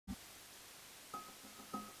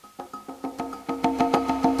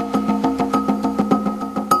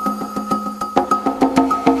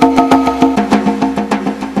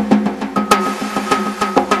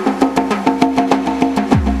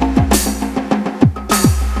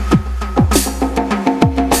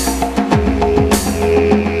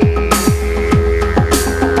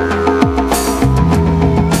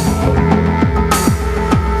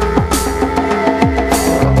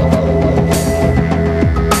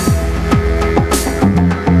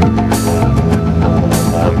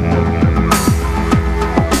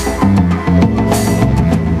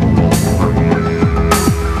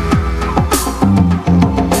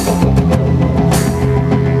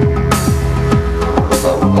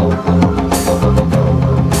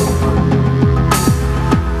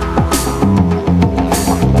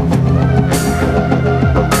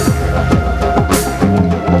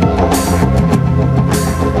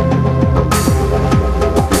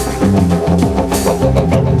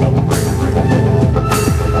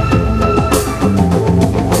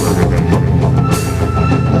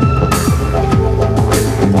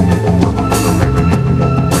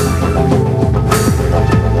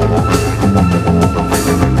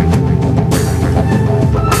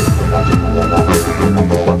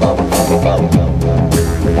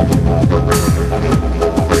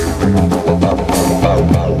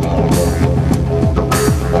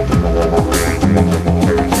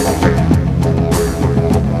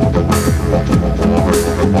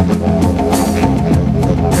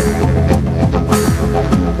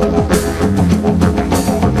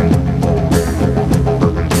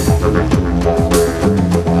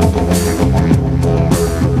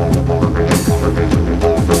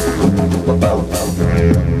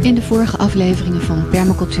afleveringen van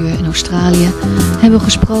Permacultuur in Australië hebben we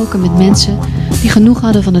gesproken met mensen die genoeg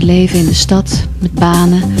hadden van het leven in de stad, met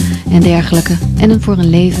banen en dergelijke, en voor een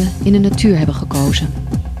leven in de natuur hebben gekozen.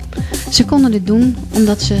 Ze konden dit doen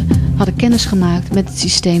omdat ze hadden kennis gemaakt met het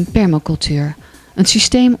systeem permacultuur. Een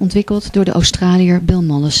systeem ontwikkeld door de Australiër Bill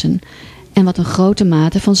Mollison en wat een grote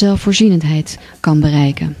mate van zelfvoorzienendheid kan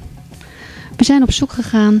bereiken. We zijn op zoek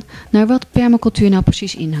gegaan naar wat permacultuur nou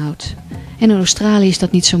precies inhoudt. En in Australië is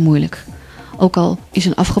dat niet zo moeilijk. Ook al is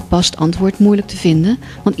een afgepast antwoord moeilijk te vinden,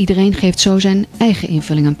 want iedereen geeft zo zijn eigen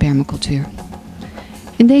invulling aan permacultuur.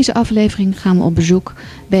 In deze aflevering gaan we op bezoek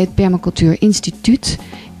bij het Permacultuur Instituut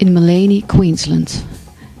in Maleny, Queensland.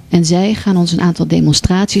 En zij gaan ons een aantal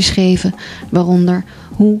demonstraties geven, waaronder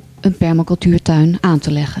hoe een permacultuurtuin aan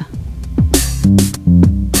te leggen.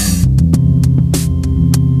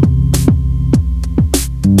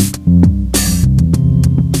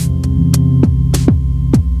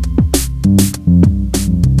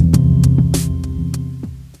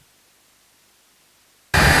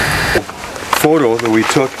 Photo that we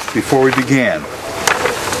took before we began.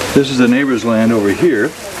 This is the neighbor's land over here.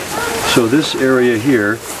 So this area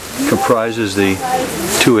here comprises the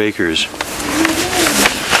 2 acres.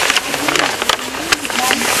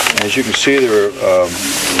 As you can see, there are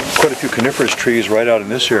quite a few coniferous trees right out in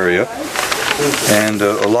this area, and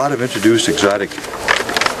a lot of introduced exotic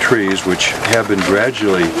trees which have been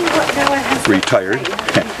gradually retired.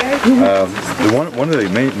 One of the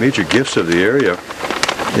major gifts of the area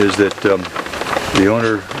is that the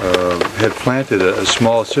owner had planted a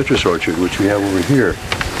small citrus orchard, which we have over here,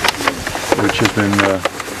 which has been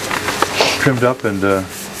trimmed up and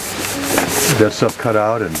that stuff cut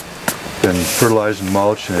out and been fertilized and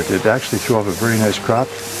mulched, and it actually threw off a very nice crop,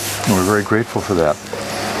 and we're very grateful for that.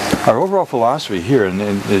 Our overall philosophy here,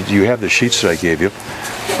 and you have the sheets that I gave you,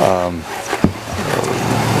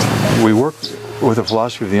 we work with a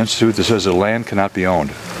philosophy of the Institute that says the land cannot be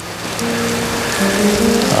owned.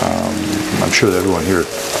 I'm sure that everyone here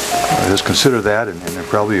has considered that and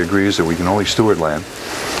probably agrees that we can only steward land.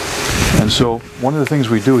 And so one of the things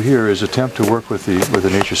we do here is attempt to work with the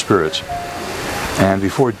nature spirits. And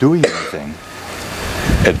before doing anything,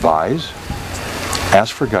 advise,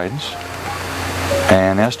 ask for guidance,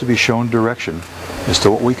 and ask to be shown direction as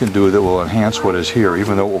to what we can do that will enhance what is here,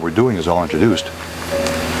 even though what we're doing is all introduced.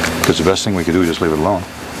 Because the best thing we can do is just leave it alone.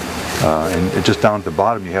 And just down at the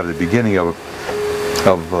bottom you have the beginning of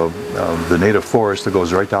the native forest that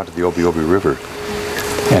goes right down to the Obi River.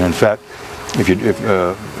 And in fact,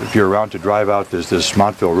 if you're around to drive out this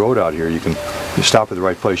Montville Road out here, you stop at the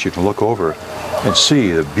right place, you can look over and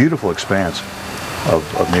see the beautiful expanse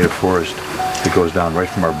of native forest that goes down right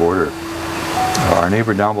from our border. Our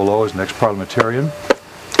neighbor down below is the next parliamentarian,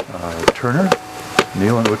 Turner,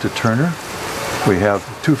 Neil and Uta Turner. We have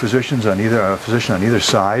 2 physicians on either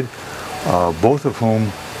side, both of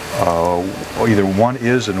whom either one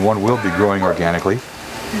is and one will be growing organically.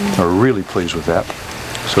 We're really pleased with that.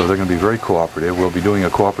 So they're going to be very cooperative. We'll be doing a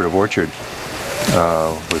cooperative orchard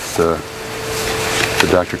with the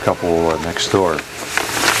doctor couple next door.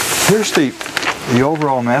 Here's the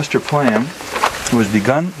overall master plan. It was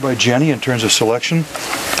begun by Jenny in terms of selection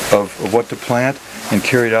of what to plant and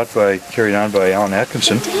carried on by Alan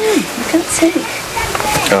Atkinson. You can see.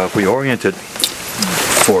 If we orient it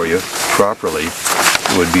for you properly,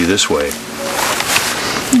 it would be this way.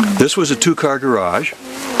 This was a 2-car garage,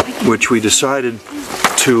 which we decided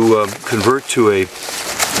to convert to a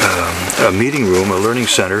meeting room, a learning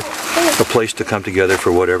center, a place to come together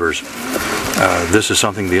for whatever's. This is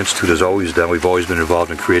something the Institute has always done. We've always been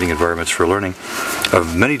involved in creating environments for learning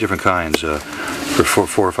of many different kinds. For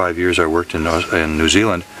 4 or 5 years I worked in New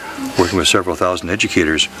Zealand, working with several thousand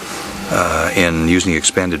educators in using the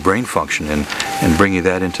expanded brain function and bringing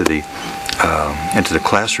that into the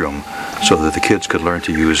classroom so that the kids could learn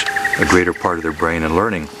to use a greater part of their brain in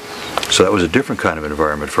learning. So that was a different kind of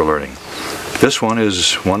environment for learning. This one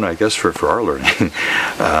is one, I guess, for our learning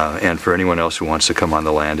and for anyone else who wants to come on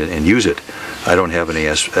the land and use it. I don't have any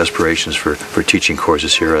aspirations for teaching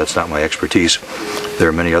courses here. That's not my expertise. There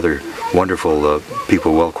are many other wonderful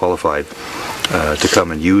people, well qualified, to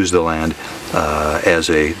come and use the land as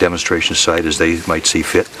a demonstration site as they might see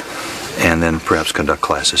fit, and then perhaps conduct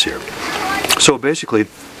classes here. So basically,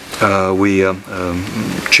 we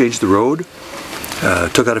changed the road,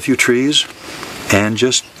 took out a few trees, and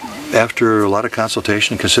just after a lot of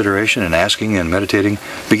consultation and consideration and asking and meditating,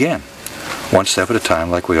 began. One step at a time,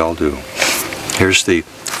 like we all do. Here's the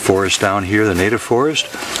forest down here, the native forest.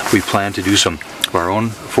 We plan to do some of our own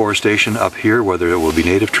forestation up here, whether it will be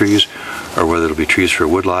native trees or whether it will be trees for a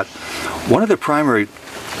woodlot. One of the primary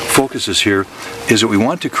focuses here is that we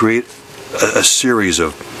want to create a series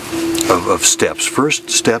of steps. First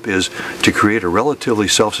step is to create a relatively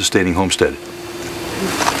self-sustaining homestead.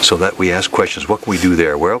 So that we ask questions, what can we do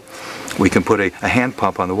there? Well, we can put a hand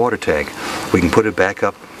pump on the water tank. We can put a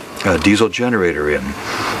backup diesel generator in.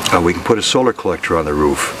 We can put a solar collector on the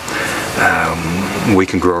roof. We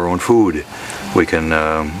can grow our own food. We can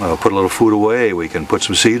put a little food away. We can put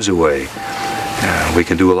some seeds away. We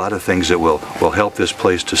can do a lot of things that will help this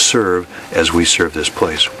place to serve as we serve this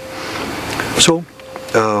place. So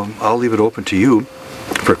I'll leave it open to you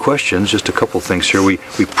for questions. Just a couple things here. We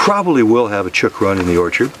probably will have a chook run in the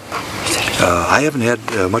orchard. I haven't had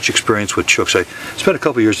much experience with chooks. I spent a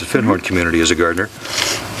couple years at Finhorn community as a gardener,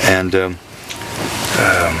 and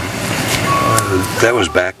that was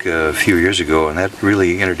back a few years ago, and that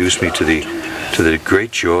really introduced me to the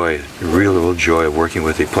great joy, the real joy of working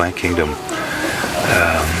with the plant kingdom,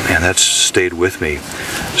 and that's stayed with me.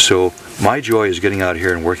 So my joy is getting out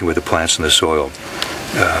here and working with the plants in the soil.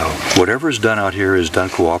 Whatever is done out here is done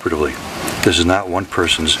cooperatively. This is not one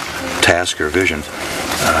person's task or vision.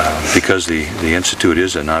 Because the Institute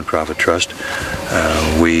is a non-profit trust,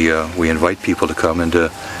 we invite people to come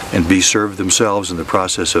and be served themselves in the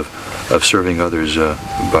process of serving others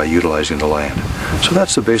by utilizing the land. So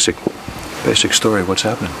that's the basic story of what's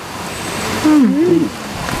happening.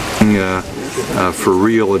 For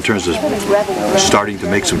real, in terms of starting to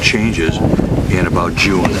make some changes in about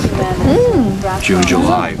June,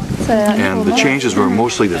 July. And the changes were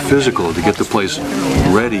mostly the physical, to get the place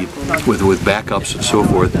ready with backups and so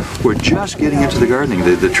forth. We're just getting into the gardening.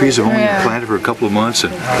 The trees have only been planted for a couple of months,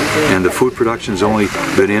 and the food production has only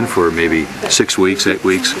been in for maybe 6 weeks, 8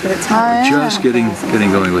 weeks. We're just getting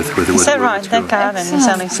going with it. Is that right? That garden is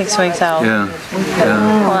only 6 weeks old?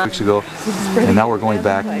 Yeah, weeks ago. And now we're going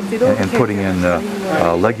back and putting in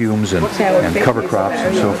legumes and cover crops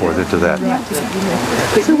and so forth into that.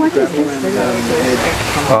 So what is this?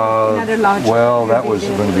 Well, that was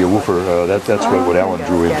going to be a woofer. That's what Alan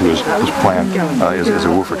drew into his plan is a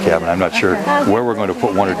woofer cabin. I'm not sure where we're going to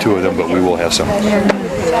put one or two of them, but we will have some.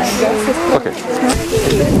 Okay.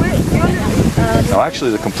 Now,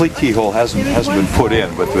 actually, the complete keyhole hasn't been put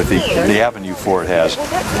in, but with the avenue for it has.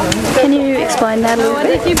 Can you explain that a little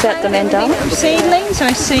bit about the mandala? Seedlings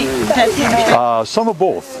or seed? Some of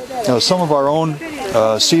both. Some of our own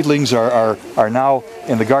seedlings are now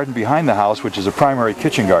in the garden behind the house, which is a primary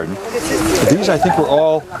kitchen garden. These, I think, were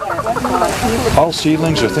all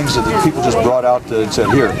seedlings or things that the people just brought out and said,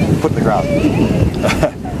 "Here, put in the ground."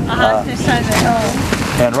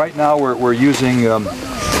 And right now we're using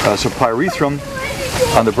some pyrethrum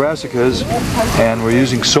on the brassicas, and we're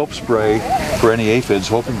using soap spray for any aphids,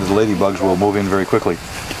 hoping that the ladybugs will move in very quickly.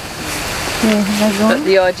 But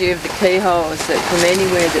the idea of the keyhole is that from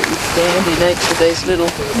anywhere that you stand in each of these little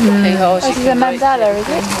keyholes, you can reach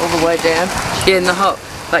all the way down. Yeah, and the whole,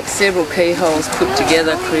 like several keyholes put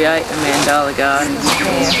together create a mandala garden.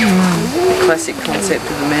 The classic concept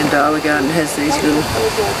of a mandala garden has these little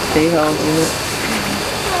keyholes in it.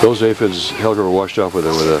 Those aphids, Helga, were washed off with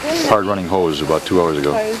a hard-running hose about 2 hours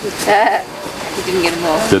ago. You didn't get them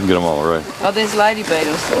all. Didn't get them all, right. Oh, there's lady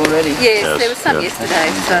beetles already. Yes, there was some yesterday,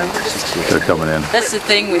 so... They're coming in. That's the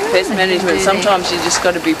thing with pest management. Sometimes you just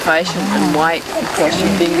got to be patient and wait and cross your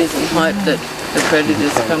fingers and hope that the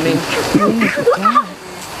predators come in.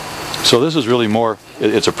 So this is really more,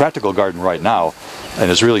 it's a practical garden right now, and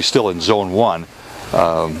it's really still in Zone 1.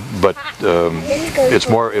 But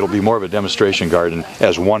it'll be more of a demonstration garden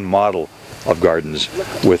as one model of gardens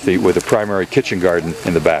with the primary kitchen garden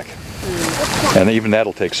in the back. And even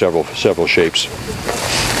that'll take several shapes.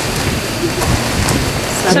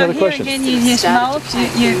 So here again you just mulch,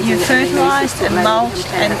 you fertilised and mulched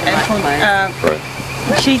and put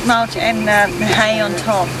sheet mulch and hay on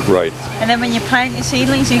top. Right. And then when you plant your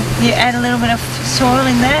seedlings, you add a little bit of soil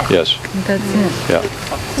in that? Yes. That's it. Yeah.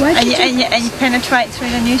 And you penetrate through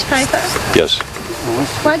the newspaper? Yes.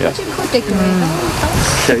 Why did you put the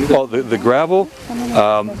gravel? Well, the gravel,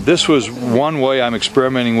 this was one way I'm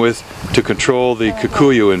experimenting with to control the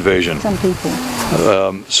kikuyu invasion. Some people.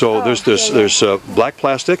 So there's black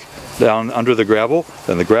plastic down under the gravel,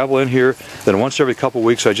 then the gravel in here, then once every couple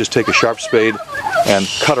weeks I just take a sharp spade and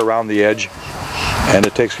cut around the edge, and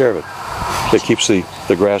it takes care of it. It keeps the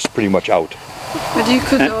grass pretty much out. But you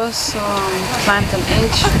could also plant an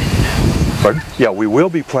edge. Pardon? Yeah, we will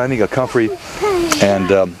be planting a comfrey and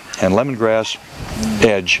lemongrass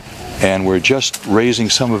edge, and we're just raising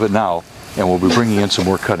some of it now, and we'll be bringing in some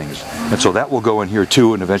more cuttings. And so that will go in here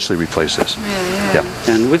too and eventually replace this. Yeah.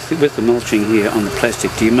 And with the mulching here on the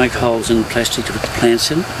plastic, do you make holes in the plastic to put the plants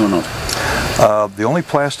in or not? The only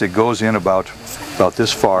plastic goes in about about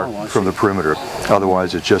this far from the perimeter.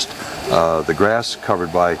 Otherwise it's just the grass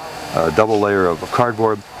covered by a double layer of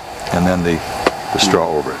cardboard and then the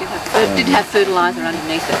straw over it. It did have fertiliser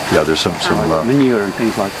underneath it. Yeah, there's some manure and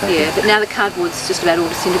things like that. Yeah, but now the cardboard's just about all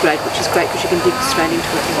disintegrated, which is great because you can dig straight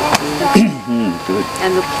into it. Good.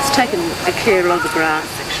 And look, it's taken care of a lot of the grass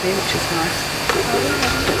actually, which is nice.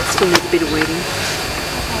 But it still needs a bit of weeding.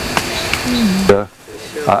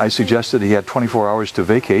 I suggested he had 24 hours to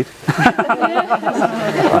vacate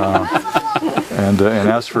and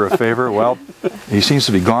asked for a favor. Well, he seems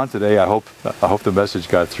to be gone today. I hope the message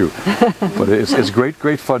got through. But it's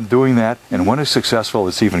great fun doing that, and when it's successful,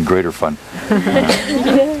 it's even greater fun.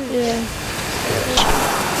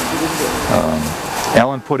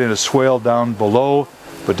 Ellen put in a swale down below,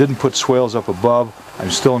 but didn't put swales up above.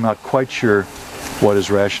 I'm still not quite sure what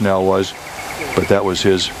his rationale was, but that was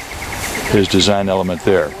his design element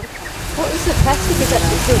there. What is the plastic? Is that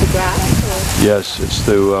to kill the grass? Or? Yes, it's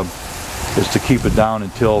to keep it down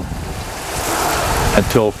until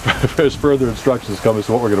there's further instructions come as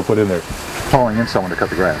to what we're going to put in there. Calling in someone to cut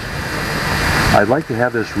the grass. I'd like to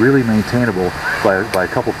have this really maintainable by a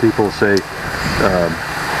couple people, say 8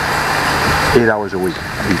 hours a week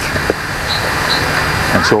each.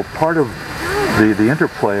 And so part of the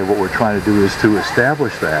interplay of what we're trying to do is to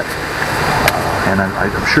establish that. And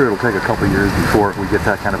I'm sure it'll take a couple of years before we get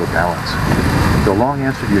that kind of a balance. The long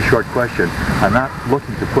answer to your short question, I'm not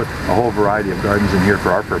looking to put a whole variety of gardens in here for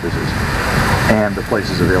our purposes. And the place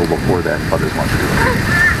is available for that if others want to do it.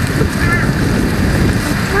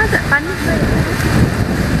 Why is it funny?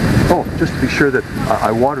 Oh, just to be sure that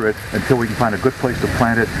I water it until we can find a good place to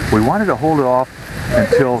plant it. We wanted to hold it off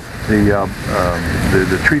until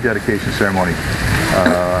the tree dedication ceremony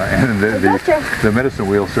and the medicine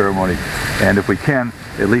wheel ceremony, and if we can,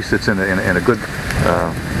 at least it's in a good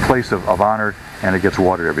place of honor, and it gets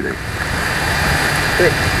watered every day.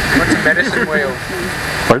 What's a medicine wheel?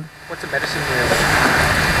 Pardon? What's a medicine wheel?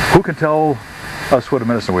 Who can tell us what a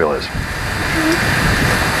medicine wheel is?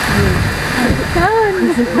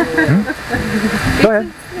 Go ahead.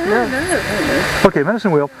 No. Okay,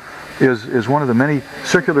 medicine wheel is one of the many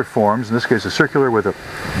circular forms, in this case a circular with a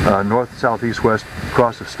north, south, east, west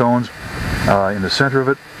cross of stones in the center of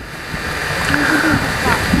it,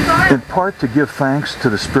 in part to give thanks to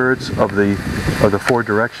the spirits of the four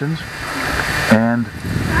directions, and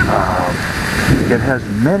it has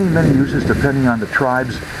many uses depending on the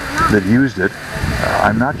tribes that used it.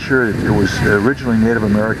 I'm not sure it was originally Native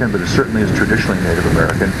American, but it certainly is traditionally Native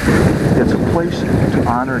American. It's a place to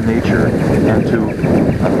honor nature and to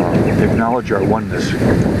acknowledge our oneness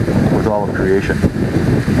with all of creation.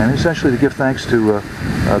 And essentially to give thanks to,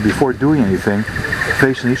 before doing anything,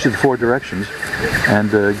 face in each of the four directions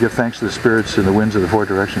and give thanks to the spirits and the winds of the four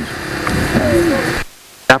directions. It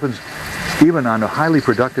happens even on a highly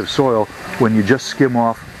productive soil when you just skim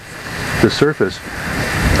off the surface.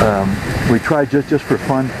 We tried just for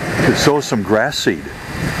fun to sow some grass seed.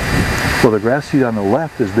 Well, the grass seed on the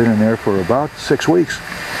left has been in there for about 6 weeks.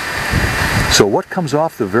 So what comes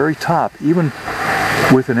off the very top, even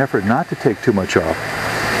with an effort not to take too much off,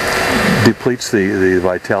 depletes the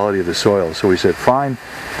vitality of the soil. So we said, fine,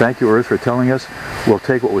 thank you Earth for telling us. We'll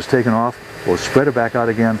take what was taken off, we'll spread it back out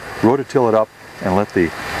again, rototill it up, and let the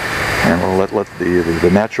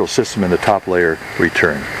natural system in the top layer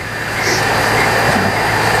return.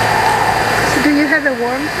 Do you have a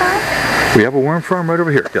worm farm? We have a worm farm right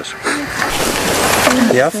over here, yes.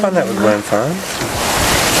 Yeah, I find that with worm farms.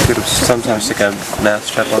 We could sometimes stick a mouse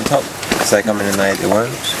trap on top because they come in and they eat the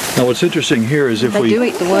worms. Now what's interesting here is if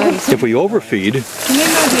we overfeed,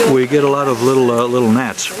 we get a lot of little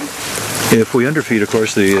gnats. If we underfeed, of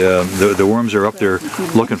course, the worms are up there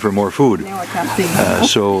looking for more food.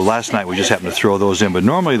 So last night we just happened to throw those in, but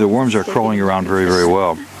normally the worms are crawling around very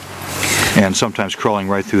well. And sometimes crawling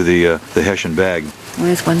right through the hessian bag.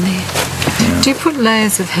 Where's one there? Yeah. Do you put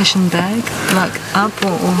layers of hessian bag, like up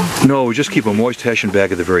or? No, we just keep a moist hessian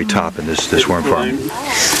bag at the very top in this worm farm.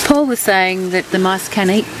 Paul was saying that the mice can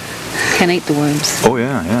eat the worms. Oh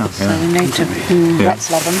yeah. So we need to. Rats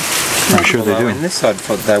love them. I'm sure they do. In this side,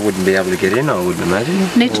 they wouldn't be able to get in, I wouldn't imagine.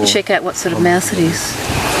 Need to check out what sort of mouse it is.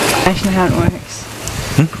 Explanation how it works.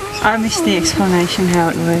 I missed the explanation how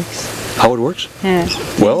it works. How it works? Yeah.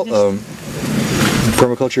 Well,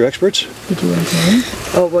 permaculture experts?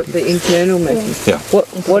 Oh, what the internal method? Yeah.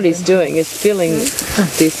 What he's doing is filling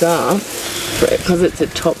this up because it's a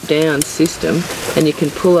top-down system, and you can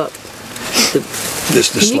pull up the. This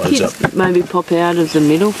slides up. Maybe pop out of the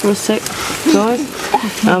middle for a sec, guys.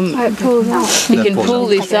 You can pull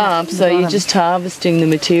this up, so you're just harvesting the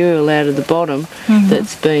material out of the bottom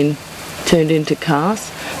that's been turned into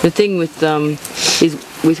cast. The thing with is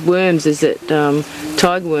with worms is that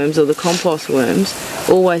tiger worms or the compost worms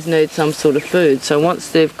always need some sort of food. So once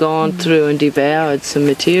they've gone through and devoured some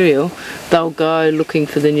material, they'll go looking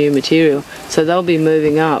for the new material. So they'll be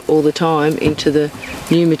moving up all the time into the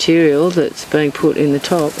new material that's being put in the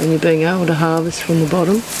top, and you're being able to harvest from the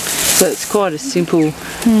bottom. So it's quite a simple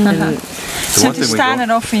So to start it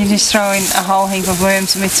off, you just throw in a whole heap of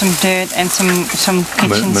worms with some dirt and some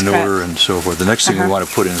kitchen manure scrap. and so forth. The next thing we want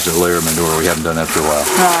to put in is a layer of manure. We haven't done that for a while.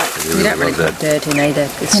 Right. You don't really put dirt in either.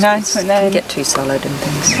 You don't put that in? Get too solid and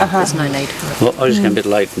things. There's no need for it. Well, I just got a bit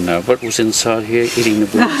late and what was inside here eating the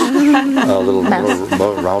worms? A little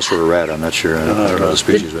mouse or a rat, I'm not sure. I don't know the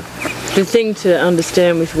species. But the thing to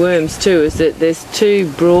understand with worms too is that there's two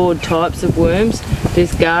broad types of worms.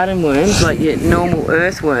 There's garden worms, like your normal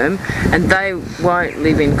earthworm, and they won't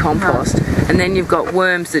live in compost. And then you've got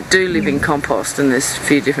worms that do live in compost, and there's a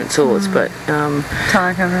few different sorts, but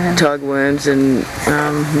tiger worms and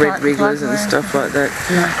red wrigglers and stuff like that.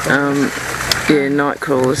 Yeah, night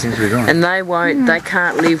crawlers. And they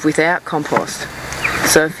can't live without compost.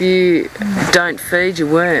 So if you don't feed your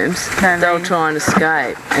worms, they'll try and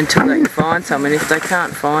escape until they can find some. And if they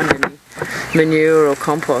can't find any manure or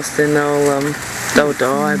compost, then they'll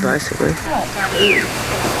die basically.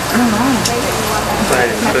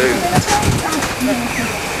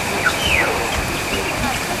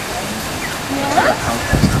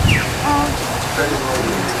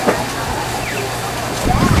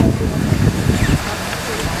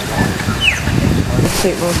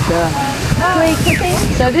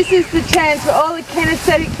 So this is the chance for all the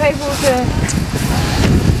kinesthetic people to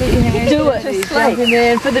do it. Just jump in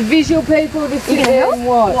there, and for the visual people to sit there and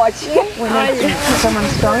watch.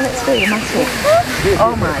 Someone's strong, let's do the muscle.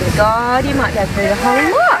 Oh my god, you might go through the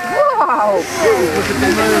whole lot. Wow!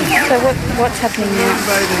 So what's happening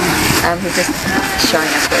now? He's just showing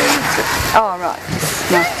us where he wants it. Oh right,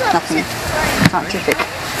 nothing scientific.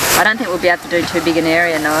 I don't think we'll be able to do too big an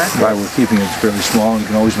area, no. right, we're keeping it fairly small. You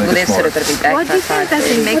can always make it smaller. Well, they've sort of got to be back. Why do you think that's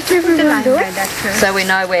in Mexico? So we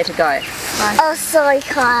know where to go. Oh, sorry,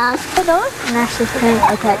 class.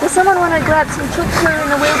 Okay, does someone want to grab some chook crew in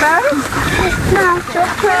the wheelbarrow? No. Chook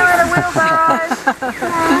crew in the wheelbarrow.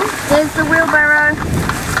 There's the wheelbarrow.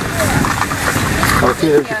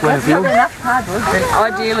 Okay, there's the plant field. And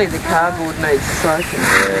ideally the cardboard needs soaking.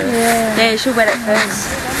 Yeah, you should wet it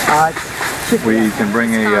first. We can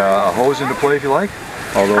bring a hose into play if you like,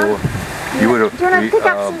 although you would have.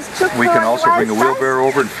 We can also bring a wheelbarrow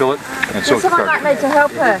over and fill it and soak the Someone might need to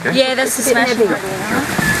help her. Okay. Yeah, that's the smash.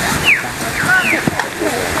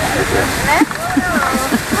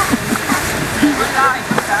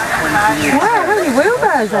 Wow, how many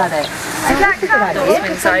wheelbarrows are there? Is that cardboard?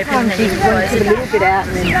 Swings open and then you close it. A little bit out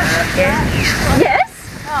and then... Yes?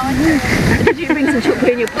 Did you bring some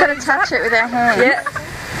chocolate in your Got to touch it with our hands. Yeah.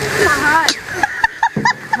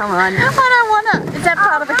 Come on. I don't want it. Is that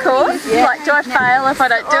part of the course? Yeah. Like, do I fail if I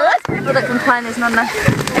don't do it? People that complain there's not enough.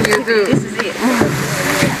 And you do. This is it.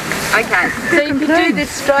 Okay. So you could do this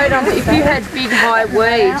straight on. If you had big high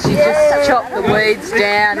weeds, you just chop the weeds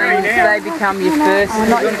down and they become your first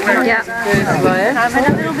layer.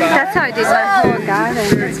 That's how I did my whole garden.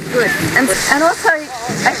 It's good. And also,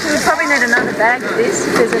 actually, we probably need another bag of this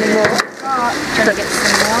if there's any more.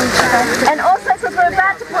 And also, because we're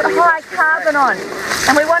about to put high carbon on,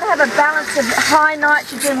 and we want to have a balance of high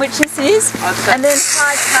nitrogen, which this is, and then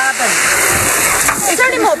high carbon. Is there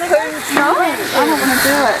any more poo? No? I don't want to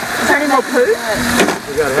do it. Is there any more poo?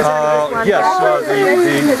 Yes,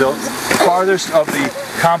 the farthest of the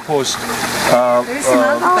compost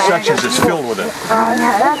sections is filled with it.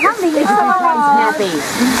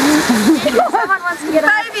 Someone wants to get a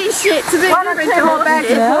Baby shit, it's a bit different to more bags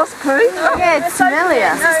of horse poo. Yeah, it's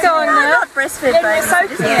smellier. Let's go on now. Not breastfed baby. We're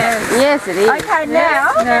soaking it. Yes, it is. Okay,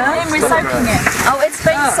 now, then we're soaking it. Oh, it's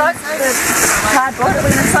been soaked with the cardboard.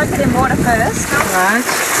 We're going to soak it in water first. Right.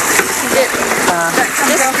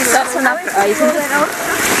 That's enough.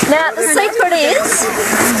 Now, the secret is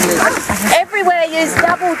everywhere use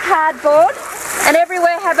double cardboard and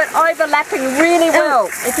everywhere have it overlapping really well.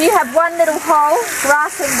 If you have one little hole,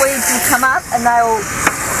 grass and weeds will come up and they'll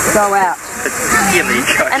go out.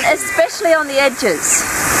 And especially on the edges.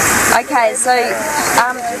 Okay, so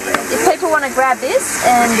if people want to grab this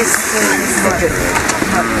and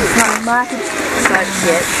mark it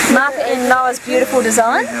in Noah's beautiful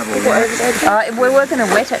design. We're going to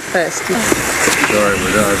wet it first. Sorry,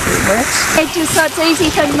 we're done. Edges so it's easy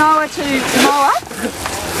for Noah to mow up.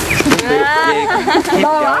 Keep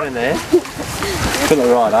going in there. Fill it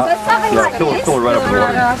right up. So something like this. Fill it right up with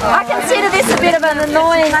water. I consider this a bit of an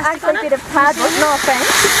annoying, ugly bit of cardboard, no offence.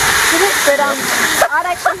 But I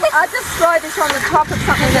I just throw this on the top of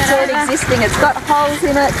something that's already existing. It's got holes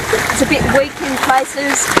in it. It's a bit weak in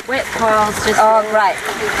places. Wet piles. Oh, great.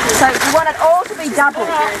 So you want it all to be doubled.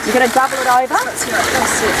 You're going to double it over.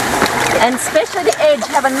 And especially the edge.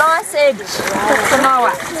 Have a nice edge.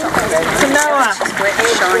 Samoa.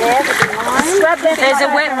 There's a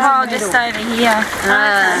wet pile just over here.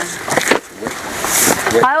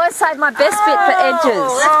 I always save my best bit for edges.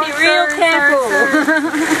 Let's be real careful.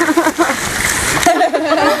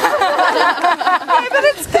 Yeah, but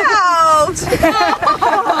it's cold.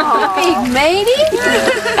 Big meaty.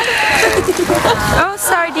 Oh,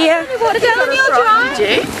 sorry, dear. What is it? You're dry.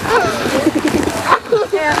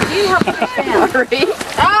 You help me down.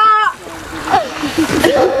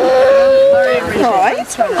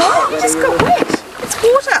 You just got wet. It's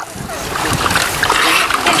water.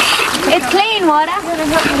 It's clean water.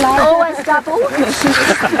 Always double.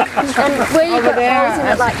 And where you got holes in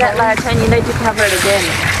it like that, Marianne, you need to cover it again.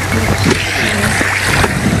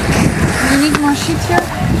 You need more shit here?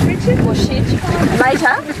 More shit.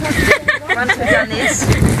 Later. Once we've done this.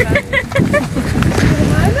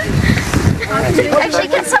 Actually,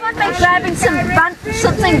 can someone be grabbing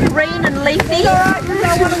something green and leafy?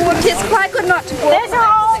 It's quite good not to walk. There's a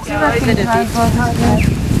hole.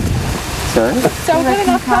 Sorry? So we've got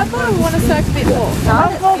enough cardboard or we want to soak a bit more?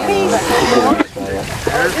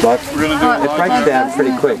 It breaks down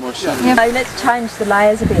pretty quick. So let's change the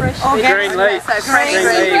layers a bit. Green leaf.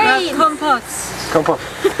 Green. Compost. Compost.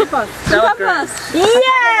 Compost. Yeah!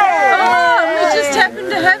 Oh, we just happen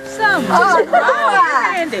to have some. Oh,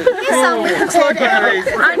 right. Handy. Looks like one of these.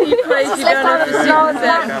 Only please you don't have to sit with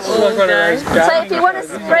that all day. So if you want to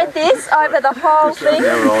spread this over the whole thing,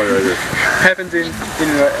 Happens in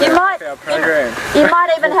our program. you might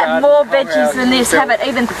even have more veggies than this, have it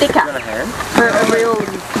even thicker. For a real,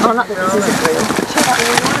 oh not that this isn't real.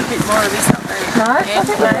 We want a bit more of this up there. No? I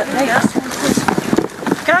think that's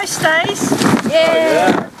Go, Stace.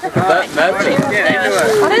 Yeah. Yeah,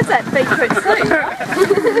 What is that? Beetroot soup?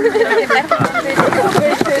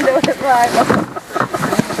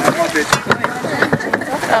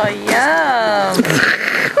 Oh, yum.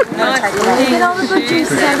 Nice. Get all the good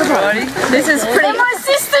juices out of the bottom. This is pretty. My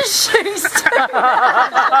sister's shoes.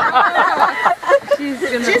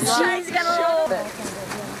 She's gonna love it.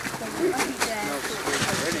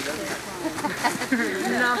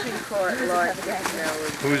 Nothing quite like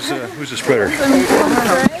Who's the spreader?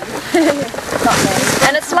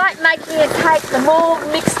 And it's like making a cake. The more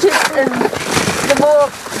mixtures and the more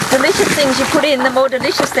delicious things you put in, the more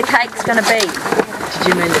delicious the cake's going to be. Did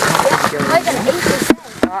you mean the comfrey? I'm going to eat this.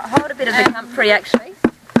 Right, hold a bit of the comfrey actually.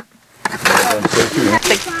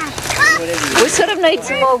 We sort of need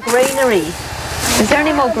some more greenery. Is there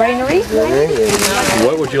any more greenery?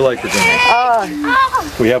 What would you like for dinner? Oh.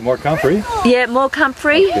 We have more comfrey. Yeah, more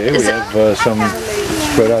comfrey. Okay, we have some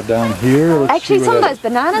spread out down here. Let's Actually, see some of what those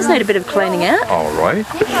bananas need a bit of cleaning out. All right,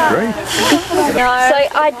 great. So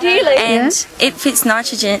ideally, and it fixes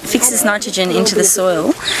nitrogen into the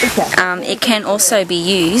soil. It can also be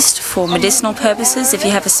used for medicinal purposes. If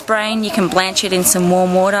you have a sprain, you can blanch it in some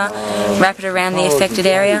warm water, wrap it around the affected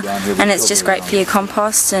area, and it's just great for your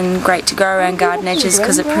compost and great to grow around garden edges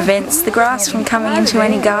because it prevents the grass from coming into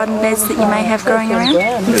any garden beds that you may have growing around.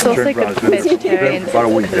 It's also good for vegetarians. About a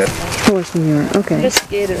week there. Okay. I'm just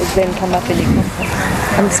scared it'll then come up in your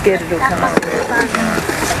compost. I'm scared it'll come up.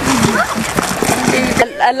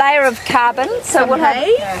 a layer of carbon, so we'll have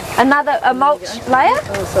a mulch layer.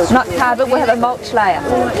 Not carbon, we'll have a mulch layer.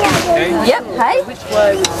 Yep, hay. Which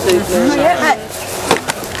way would suit me? Yep,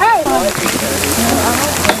 hay.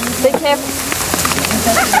 Be careful.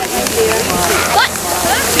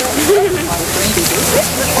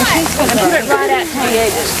 And put it right out to the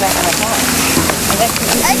edge.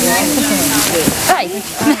 Hey.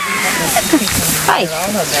 Hey.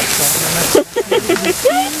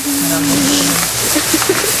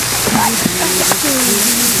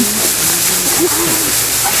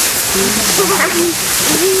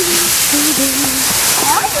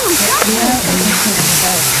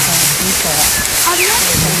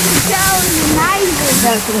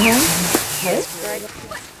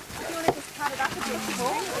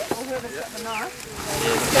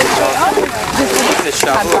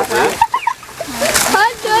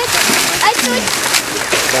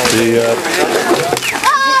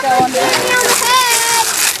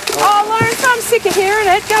 Oh, Lawrence, I'm sick of hearing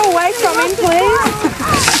it. Go away from him, please.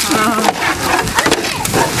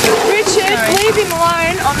 Richard, leave him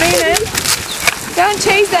alone. I mean it. Don't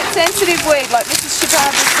tease that sensitive weed like Mrs.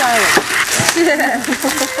 Shabab was saying.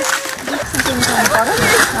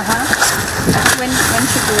 When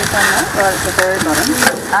should we have done that? Right at the very bottom.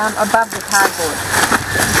 Above the cardboard.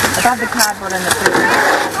 above the cardboard and the food.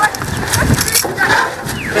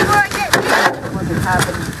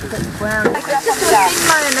 Just do a thin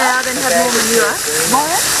layer now, then have more manure. And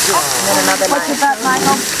then another layer. What's about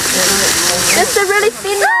Michael? Just a really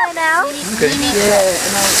thin layer now. Okay.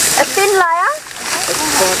 Yeah. A thin layer.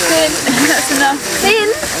 Thin. That's enough. Thin.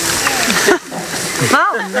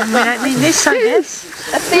 Well, we don't need this, I guess.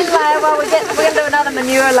 A thin layer while we're going to do another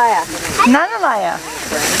manure layer. Another layer.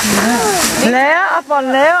 Layer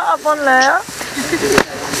upon layer upon layer.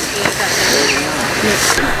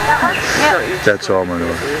 That's all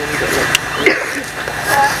manure.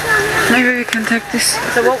 Maybe we can take this.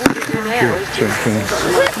 So what would you do now?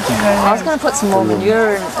 I was going to put some more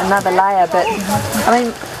manure in another layer, but I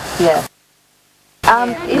mean, yeah.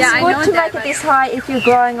 It's good to make it this high if you're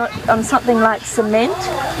growing on something like cement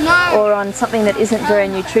or on something that isn't very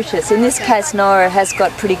nutritious. In this case, Noah has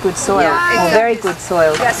got pretty good soil, or very good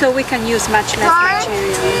soil. Yeah, so we can use much less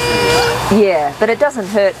material. Yeah, but it doesn't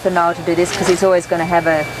hurt for Noah to do this because he's always going to have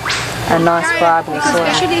a nice viable soil.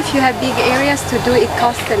 Especially if you have big areas to do, it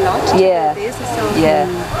costs a lot to yeah. do this. So yeah,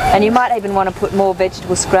 and you might even want to put more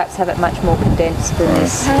vegetable scraps, have it much more condensed than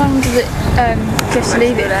this. How long does it just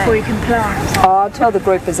leave it before you can plant? Oh, I'll tell the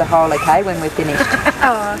group as a whole, okay, when we're finished.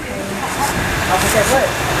 Oh,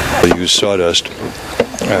 okay. We'll use sawdust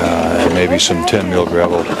and maybe some 10 mil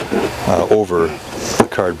gravel over the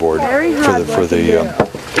cardboard for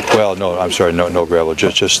the well, no, I'm sorry, no gravel,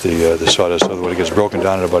 just the sawdust. So when it gets broken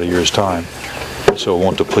down in about a year's time, so it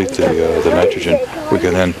won't deplete the nitrogen. We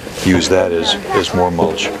can then use that as more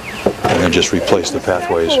mulch, and then just replace the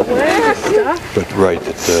pathways. But right,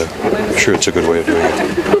 I'm sure it's a good way of doing it.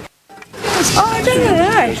 Oh, I don't know.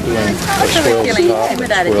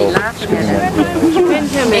 Intimidated, he laughed at it.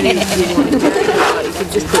 Depends how many you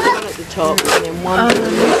could just put one at the top and then one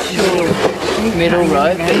middle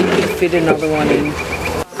row, but you could fit another one in.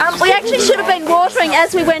 We actually should have been watering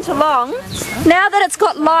as we went along. Now that it's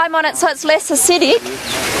got lime on it so it's less acidic,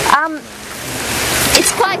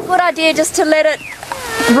 it's quite a good idea just to let it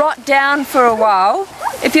rot down for a while.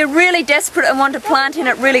 If you're really desperate and want to plant in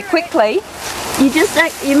it really quickly, you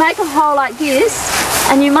make a hole like this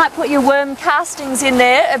and you might put your worm castings in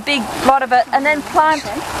there, a big lot of it, and then plant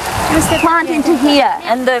into here,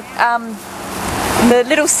 and the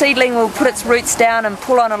little seedling will put its roots down and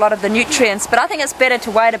pull on a lot of the nutrients. But I think it's better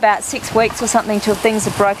to wait about 6 weeks or something till things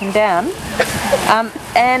are broken down.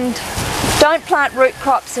 And don't plant root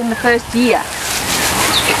crops in the first year.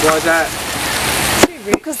 Why is that?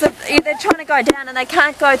 Because they're trying to go down and they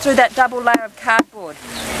can't go through that double layer of cardboard.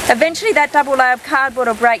 Eventually that double layer of cardboard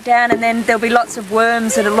will break down and then there'll be lots of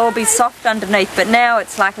worms and it'll all be soft underneath. But now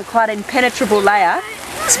it's like a quite impenetrable layer,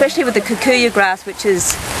 especially with the kikuyu grass, which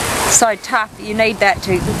is so tough. You need that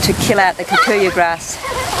to kill out the kikuyu grass.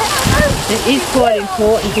 It is quite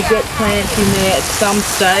important to get plants in there at some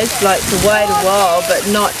stage, like to wait a while, but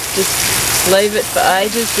not just leave it for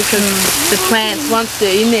ages, because the plants, once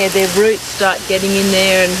they're in there, their roots start getting in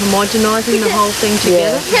there and homogenising the whole thing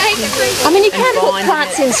together. Yeah. I mean, you can put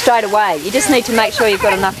plants in straight away. You just need to make sure you've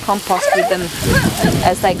got enough compost with them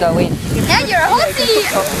as they go in. Now you're a horsey!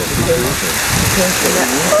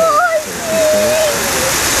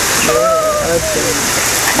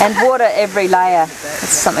 And water every layer. That's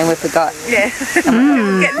something we forgot. Yeah.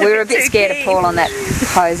 We were a bit scared to fall on that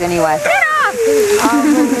hose anyway.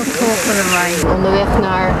 Onderweg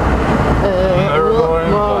naar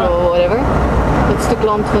whatever. Het is het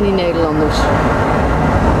land van die Nederlanders.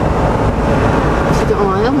 Het ziet er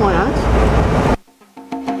allemaal heel mooi uit.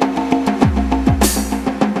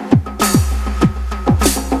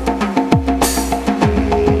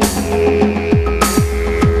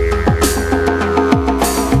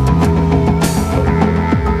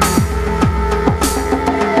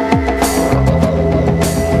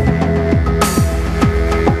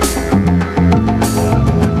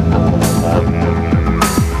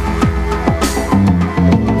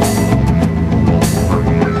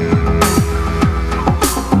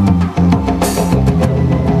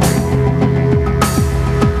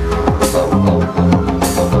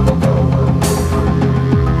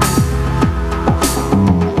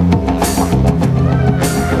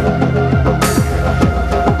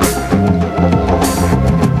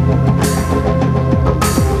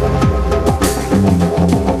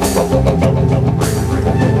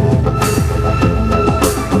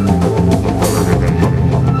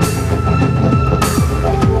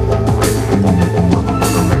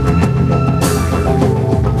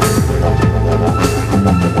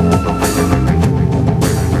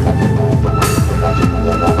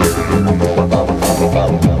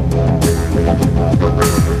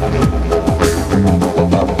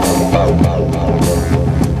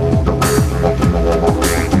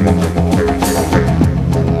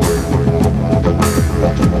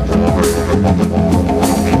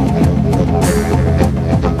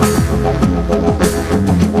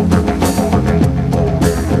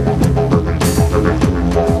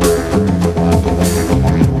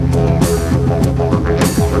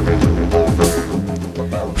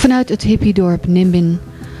 het hippiedorp Nimbin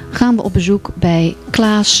gaan we op bezoek bij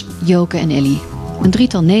Klaas, Joke en Ellie. Een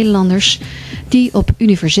drietal Nederlanders die op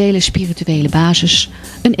universele spirituele basis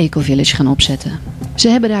een eco-village gaan opzetten. Ze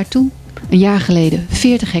hebben daartoe een jaar geleden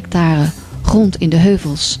 40 hectare grond in de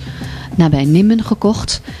heuvels nabij Nimbin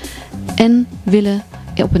gekocht en willen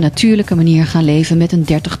op een natuurlijke manier gaan leven met een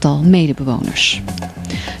 30-tal medebewoners.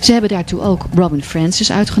 Ze hebben daartoe ook Robin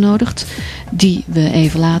Francis uitgenodigd, die we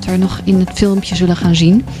even later nog in het filmpje zullen gaan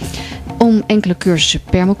zien, om enkele cursussen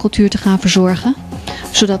permacultuur te gaan verzorgen,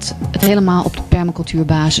 zodat het helemaal op de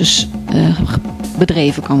permacultuurbasis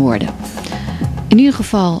bedreven kan worden. In ieder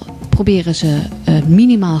geval proberen ze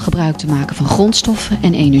minimaal gebruik te maken van grondstoffen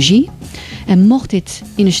en energie. En mocht dit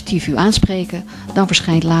initiatief u aanspreken, dan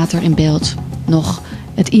verschijnt later in beeld nog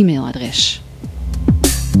het e-mailadres.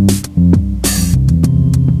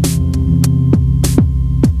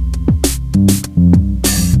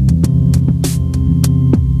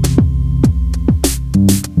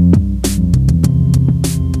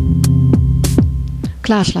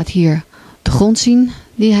 Klaas laat hier de grond zien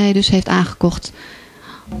die hij dus heeft aangekocht.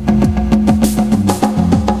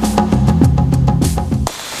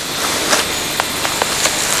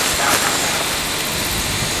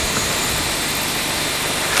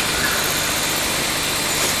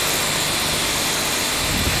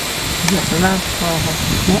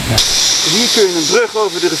 Hier kun je een brug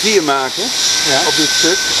over de rivier maken, op dit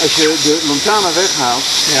stuk. Als je de Lontana weghaalt,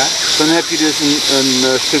 dan heb je dus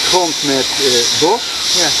een stuk grond met bos,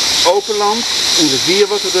 open land, een rivier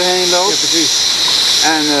wat er doorheen loopt. Ja, precies.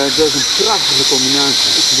 En dat is een prachtige combinatie.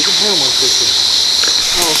 Ik vind het een heel mooi stukje.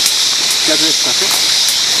 Oh, ja, dat is straks, hè?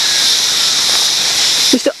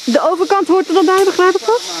 Dus de overkant hoort er dan bij, begrijp ik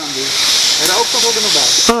dat? Ja, de overkant hoort er nog bij.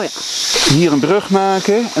 Oh ja. Hier een brug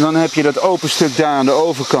maken en dan heb je dat open stuk daar aan de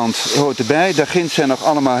overkant, hoort erbij. Daar ginds zijn nog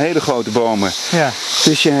allemaal hele grote bomen. Ja.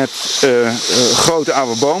 Dus je hebt grote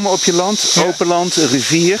oude bomen op je land, open land, een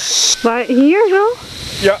rivier. Maar hier zo?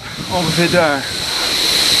 Ja, ongeveer daar.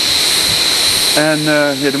 En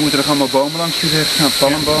er moeten nog allemaal bomen langs je weg gaan,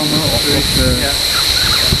 palmbomen of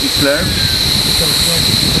iets leuks.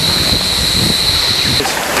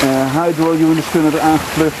 Huidolioenen kunnen er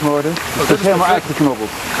aangeplukt worden. Dat is helemaal uitgeknobbeld.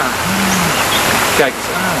 Kijk eens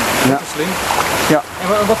aan, dat is slim. Ja. En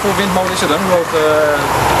wat voor windmolen is er dan? Hoe hoog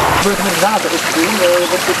gebeurt er met het water? Is het doen?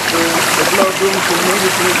 Het loopt door de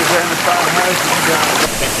midden, er zijn een paar huizen die daar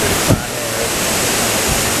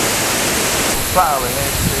Palen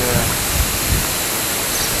heeft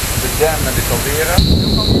de dam en de caldera.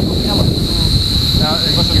 Nou,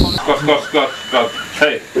 ik was er gewoon... Wacht.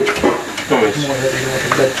 Hey. Kom eens. Mooi dat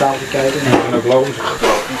je bij de tafel kijken. En ook lopen ze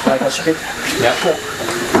getrokken. Kijk als schip. Ja.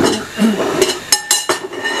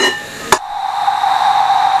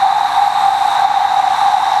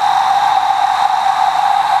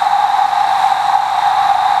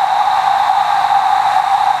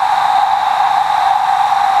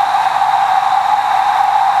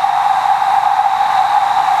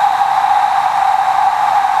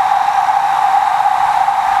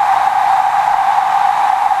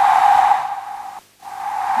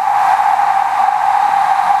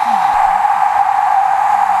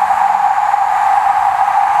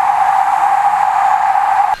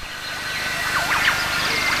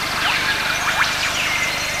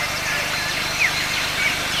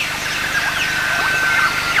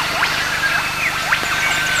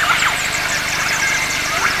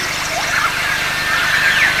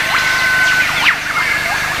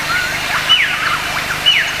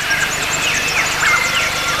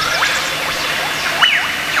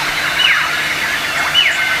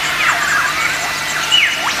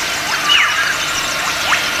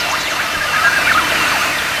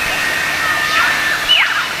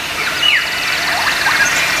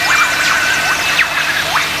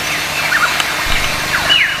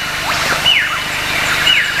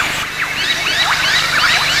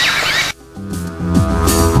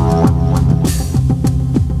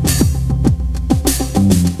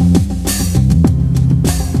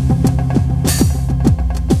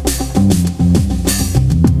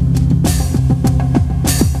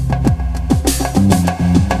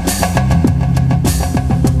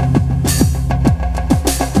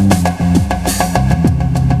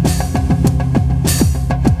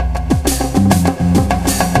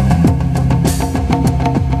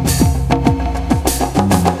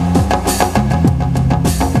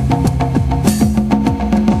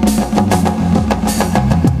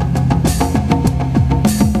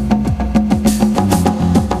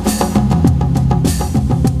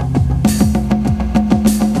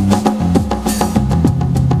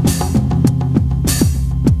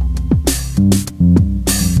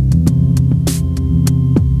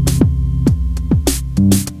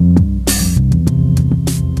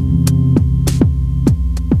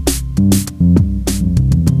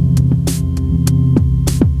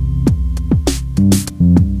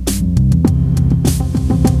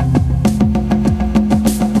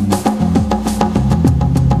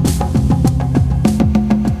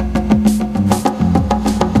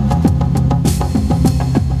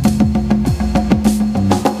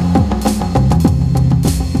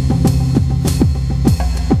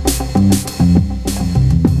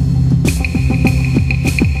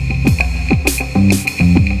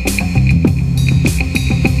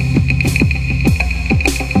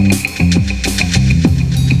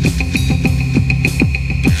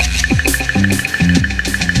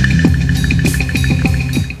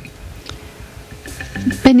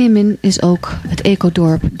 Niettemin is ook het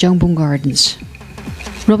ecodorp Jambon Gardens.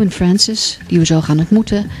 Robin Francis, die we zo gaan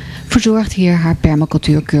ontmoeten, verzorgt hier haar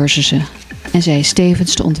permacultuurcursussen. En zij is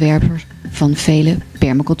tevens de ontwerper van vele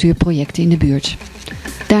permacultuurprojecten in de buurt.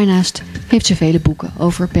 Daarnaast heeft ze vele boeken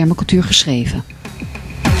over permacultuur geschreven.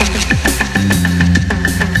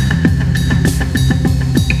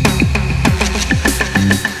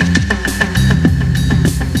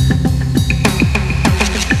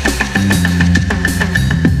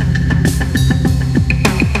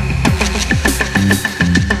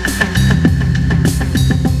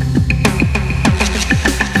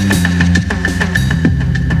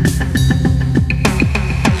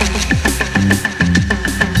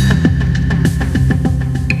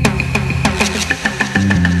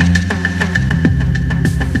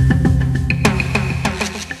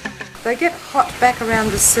 They get hot back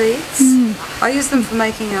around the seeds. I use them for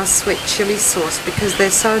making our sweet chili sauce because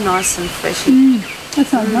they're so nice and fleshy. That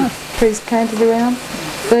sounds nice. Trees planted around.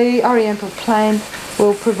 The oriental plane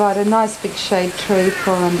will provide a nice big shade tree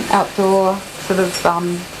for an outdoor sort of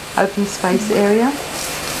open space area.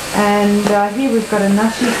 And here we've got a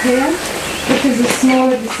nutty pear, which is a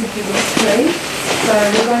smaller deciduous tree. So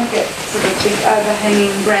we won't get sort of big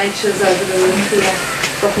overhanging branches over the roof here.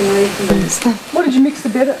 What did you mix the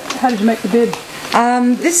bed? How did you make the bed?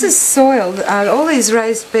 This is soil. All these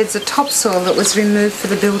raised beds are topsoil that was removed for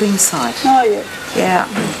the building site. Oh yeah. Yeah.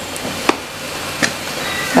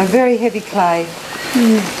 A very heavy clay.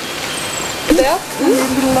 There? A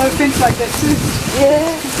little low fence like that too. Yeah.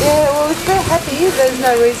 Well, if they're happy, there's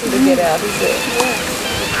no reason to get out, is there? Yeah.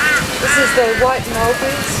 This is the white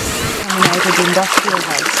mulberries. Contaminated industrial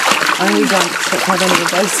waste. I mean, we don't have any of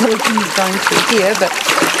those solutions going through here, but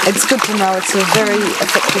it's good to know it's a very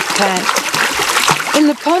effective plant. In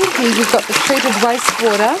the pond here, you've got the treated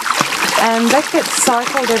wastewater, and that gets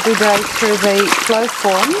cycled every day through the flow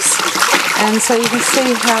forms, and so you can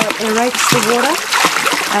see how it aerates the water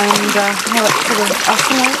and how it sort of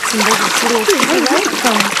oscillates and does its little figure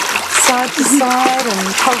from side to side and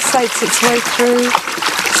pulsates its way through.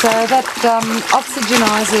 So that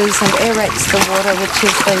oxygenizes and aerates the water, which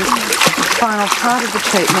is the final part of the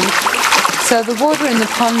treatment. So the water in the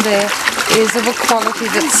pond there is of a quality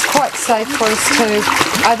that's quite safe for us to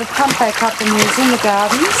either pump back up and use in the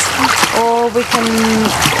gardens, or we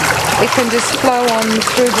can just flow on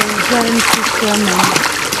through the drain system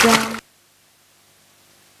and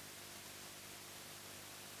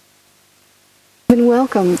down.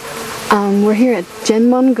 Welcome. We're here at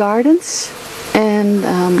Jambon Gardens. And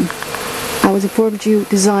I was informed you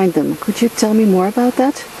designed them. Could you tell me more about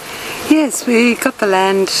that? Yes, we got the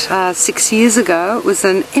land 6 years ago. It was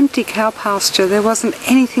an empty cow pasture. There wasn't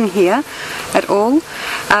anything here at all.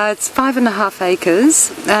 It's 5.5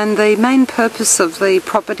 acres, and the main purpose of the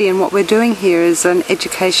property and what we're doing here is an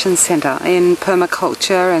education centre in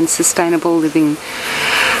permaculture and sustainable living.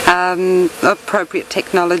 Appropriate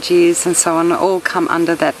technologies and so on all come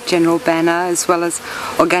under that general banner, as well as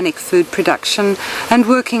organic food production and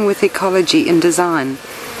working with ecology in design.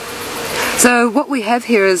 So what we have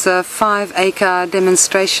here is a 5-acre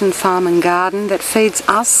demonstration farm and garden that feeds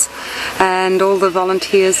us and all the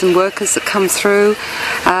volunteers and workers that come through,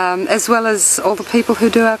 as well as all the people who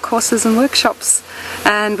do our courses and workshops.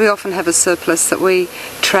 And we often have a surplus that we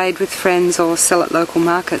trade with friends or sell at local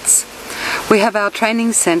markets. We have our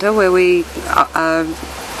training centre where we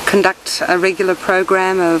conduct a regular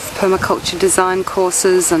program of permaculture design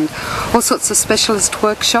courses and all sorts of specialist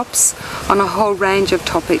workshops on a whole range of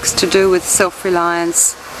topics to do with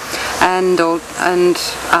self-reliance and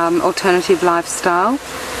alternative lifestyle.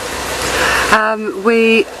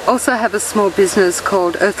 We also have a small business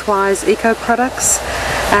called Earthwise Eco Products,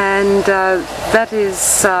 and that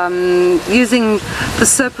is using the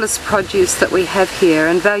surplus produce that we have here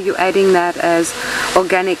and value adding that as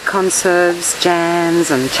organic conserves, jams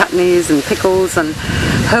and chutneys and pickles and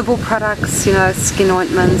herbal products, you know, skin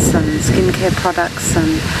ointments and skincare products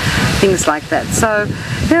and things like that. So,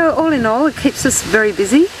 you know, all in all, it keeps us very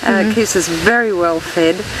busy, it keeps us very well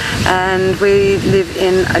fed, and we live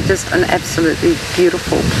in just an absolutely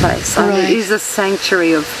beautiful place. I mean, it is a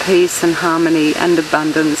sanctuary of peace and harmony and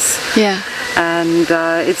abundance. Yeah. And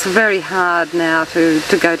it's very hard now to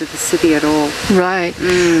go to the city at all. Right.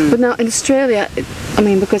 But now in Australia, I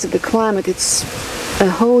mean, because of the climate, it's a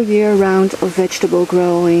whole year round of vegetable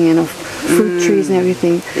growing and of fruit trees and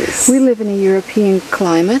everything. Yes. We live in a European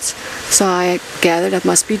climate, so I gather that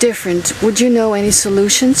must be different. Would you know any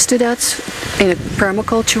solutions to that in a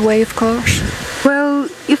permaculture way, of course? Well,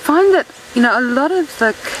 you find that a lot of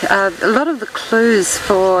the clues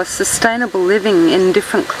for sustainable living in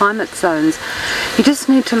different climate zones, you just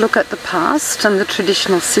need to look at the past and the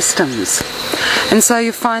traditional systems. And so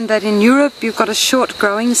you find that in Europe you've got a short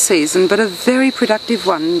growing season, but a very productive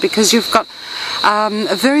one, because you've got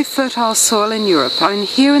a very fertile soil in Europe. I mean,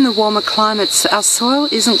 here in the warmer climates, our soil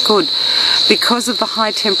isn't good because of the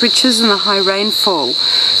high temperatures and the high rainfall.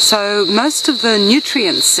 So most of the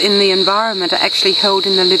nutrients in the environment are actually held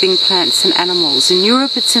in the living plants and animals. In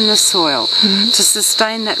Europe, it's in the soil to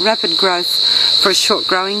sustain that rapid growth for a short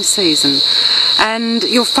growing season. And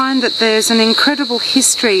you'll find that there's an incredible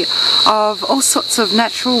history of all sorts of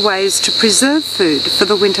natural ways to preserve food for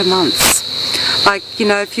the winter months. Like,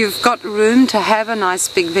 if you've got room to have a nice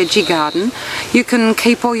big veggie garden, you can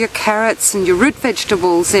keep all your carrots and your root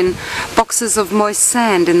vegetables in boxes of moist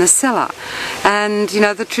sand in the cellar. And,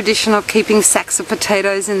 the tradition of keeping sacks of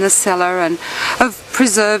potatoes in the cellar, and of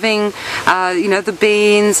preserving, the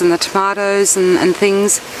beans and the tomatoes and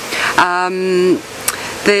things.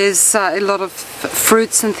 There's a lot of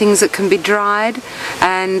fruits and things that can be dried,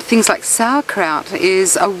 and things like sauerkraut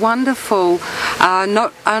is a wonderful,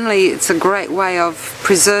 not only it's a great way of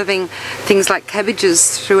preserving things like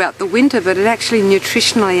cabbages throughout the winter, but it actually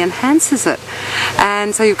nutritionally enhances it.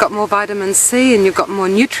 And so you've got more vitamin C and you've got more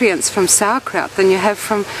nutrients from sauerkraut than you have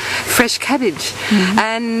from fresh cabbage.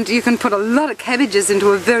 And you can put a lot of cabbages into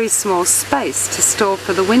a very small space to store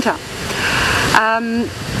for the winter.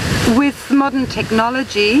 With modern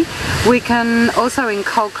technology, we can also in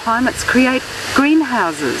cold climates create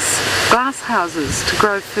greenhouses, glass houses, to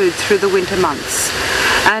grow food through the winter months,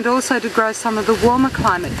 and also to grow some of the warmer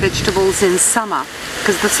climate vegetables in summer,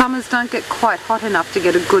 because the summers don't get quite hot enough to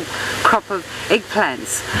get a good crop of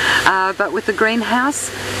eggplants. But with the greenhouse,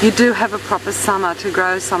 you do have a proper summer to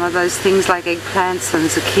grow some of those things like eggplants and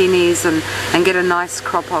zucchinis, and get a nice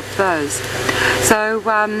crop off those. So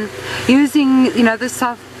using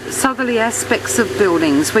the southerly aspects of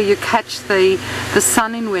buildings where you catch the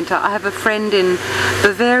sun in winter. I have a friend in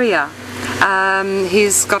Bavaria.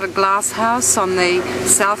 He's got a glass house on the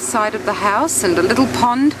south side of the house and a little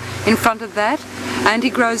pond in front of that, and he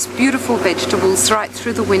grows beautiful vegetables right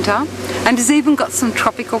through the winter, and he's even got some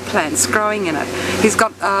tropical plants growing in it. He's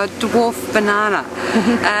got a dwarf banana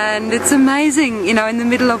and it's amazing, in the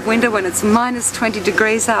middle of winter when it's minus 20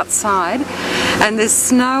 degrees outside and there's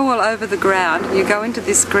snow all over the ground. You go into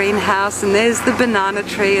this greenhouse and there's the banana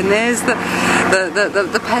tree, and there's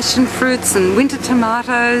the passion fruits and winter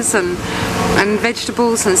tomatoes and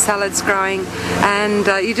vegetables and salads growing, and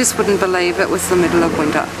you just wouldn't believe it was the middle of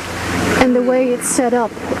winter. And the way it's set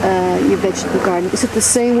up, your vegetable garden, is it the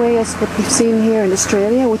same way as what we've seen here in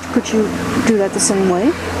Australia? Could you do that the same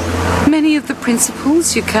way? Many of the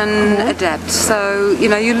principles you can adapt. So,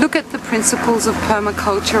 you look at the principles of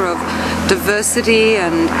permaculture, of diversity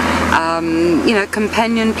and,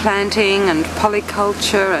 companion planting and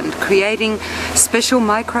polyculture, and creating special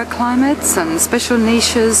microclimates and special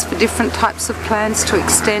niches for different types of plants to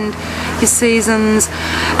extend your seasons,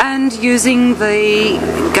 and using the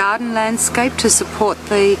garden landscape to support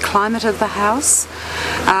the climate of the house,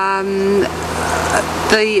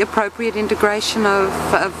 the appropriate integration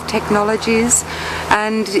of technologies,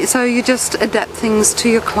 and so you just adapt things to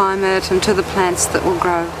your climate and to the plants that will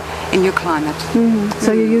grow in your climate.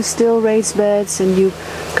 So you use still raised beds and you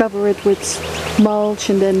cover it with mulch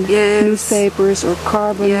and then newspapers or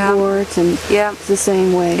cardboard boards, and it's the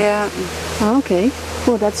same way. Okay,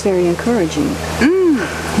 well that's very encouraging.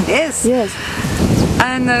 Yes.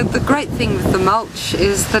 And the great thing with the mulch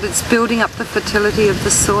is that it's building up the fertility of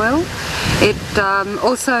the soil. It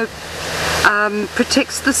also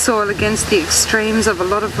protects the soil against the extremes of a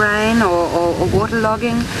lot of rain or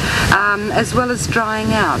waterlogging, as well as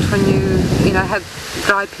drying out. When you have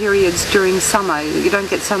dry periods during summer, you don't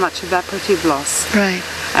get so much evaporative loss. Right.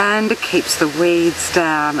 And it keeps the weeds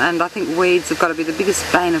down, and I think weeds have got to be the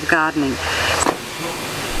biggest bane of gardening.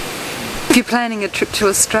 If you're planning a trip to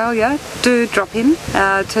Australia, do drop in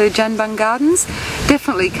to Janbung Gardens.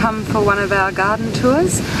 Definitely come for one of our garden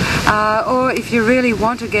tours. Or if you really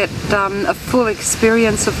want to get a full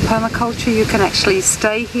experience of permaculture, you can actually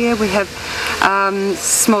stay here. We have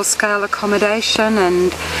small scale accommodation,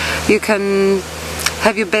 and you can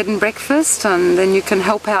have your bed and breakfast, and then you can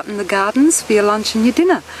help out in the gardens for your lunch and your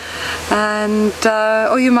dinner. And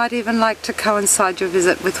or you might even like to coincide your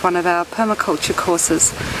visit with one of our permaculture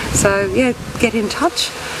courses. So yeah, get in touch,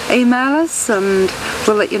 email us, and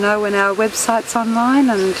we'll let you know when our website's online,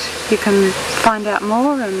 and you can find out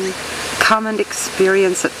more and come and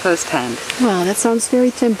experience it firsthand. Wow, that sounds very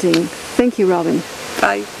tempting. Thank you, Robin.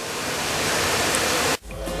 Bye.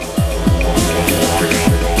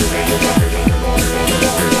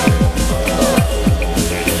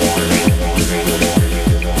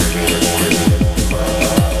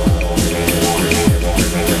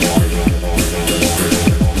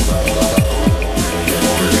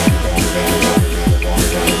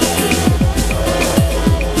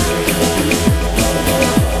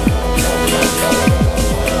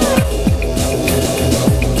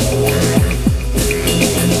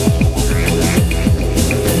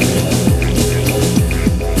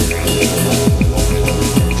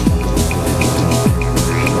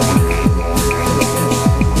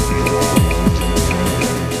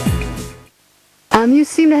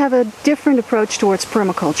 have a different approach towards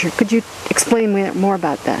permaculture. Could you explain more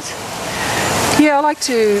about that? Yeah, I like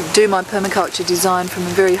to do my permaculture design from a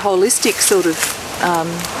very holistic sort of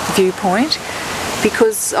viewpoint,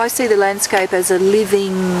 because I see the landscape as a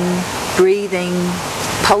living, breathing,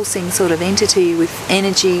 pulsing sort of entity with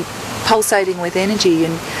energy, pulsating with energy,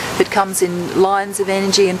 and that comes in lines of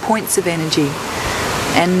energy and points of energy.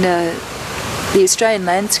 And the Australian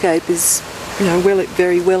landscape is, you know,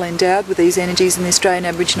 very well endowed with these energies, and the Australian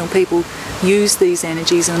Aboriginal people use these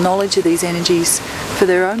energies and the knowledge of these energies for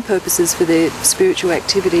their own purposes, for their spiritual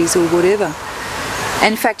activities or whatever.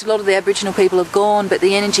 And in fact, a lot of the Aboriginal people have gone, but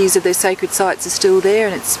the energies of their sacred sites are still there,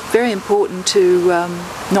 and it's very important to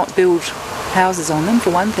not build houses on them,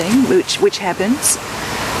 for one thing, which happens,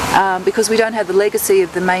 because we don't have the legacy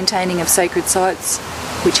of the maintaining of sacred sites,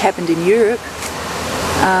 which happened in Europe.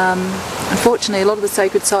 Unfortunately, a lot of the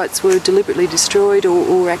sacred sites were deliberately destroyed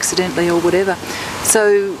or accidentally or whatever.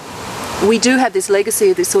 So we do have this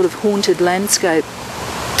legacy of this sort of haunted landscape,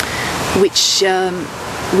 which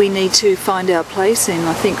we need to find our place in,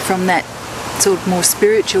 I think, from that sort of more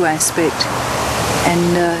spiritual aspect.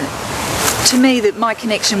 And to me, that my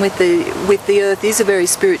connection with the earth is a very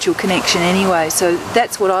spiritual connection anyway, so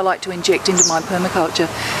that's what I like to inject into my permaculture.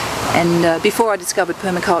 And before I discovered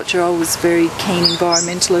permaculture, I was a very keen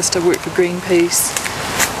environmentalist. I worked for Greenpeace.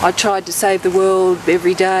 I tried to save the world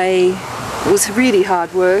every day. It was really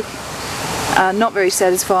hard work, not very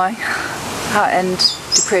satisfying and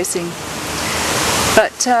depressing.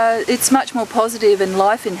 But it's much more positive and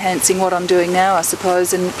life enhancing what I'm doing now, I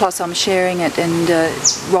suppose, and plus I'm sharing it and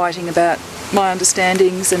writing about my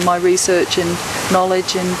understandings and my research and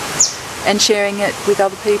knowledge, and sharing it with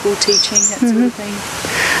other people, teaching, that sort of thing.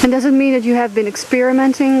 And does it mean that you have been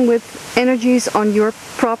experimenting with energies on your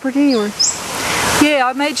property, or? Yeah,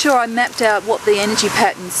 I made sure I mapped out what the energy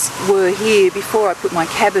patterns were here before I put my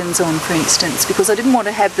cabins on, for instance, because I didn't want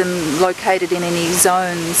to have them located in any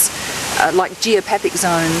zones, like geopathic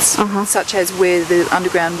zones, such as where the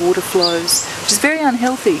underground water flows, which is very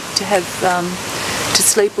unhealthy to have to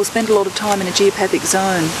sleep or spend a lot of time in a geopathic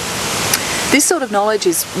zone. This sort of knowledge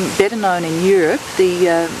is better known in Europe,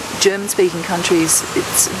 the German-speaking countries.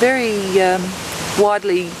 It's very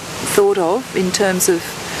widely thought of in terms of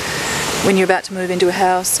when you're about to move into a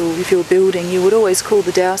house, or if you're building, you would always call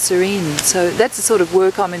the dowser in. So that's the sort of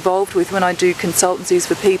work I'm involved with when I do consultancies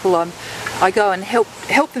for people. I go and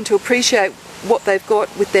help them to appreciate what they've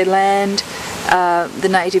got with their land, the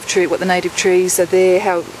native tree, what the native trees are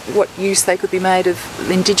there, what use they could be made of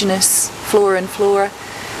indigenous flora and flora.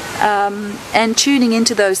 And tuning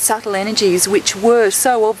into those subtle energies which were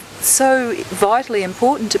so vitally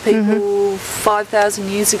important to people 5,000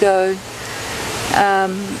 years ago,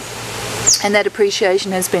 and that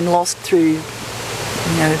appreciation has been lost through,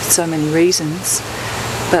 you know, so many reasons.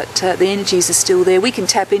 But the energies are still there. We can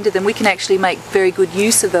tap into them. We can actually make very good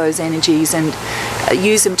use of those energies and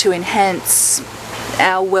use them to enhance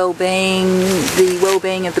our well-being, the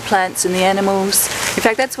well-being of the plants and the animals. In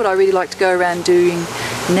fact, that's what I really like to go around doing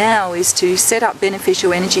now, is to set up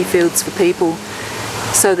beneficial energy fields for people,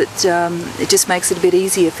 so that it just makes it a bit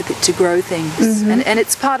easier to grow things. And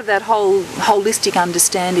it's part of that whole holistic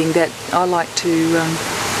understanding that I like to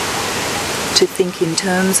think in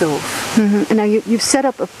terms of. And now you've set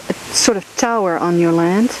up a sort of tower on your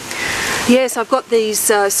land. Yes, I've got these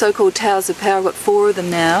so-called towers of power. I've got 4 of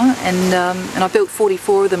them now, and I've built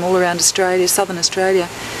 44 of them all around Australia, southern Australia.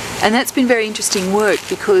 And that's been very interesting work,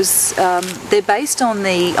 because they're based on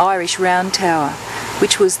the Irish Round Tower,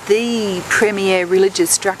 which was the premier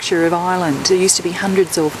religious structure of Ireland. There used to be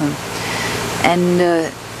hundreds of them.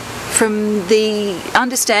 And from the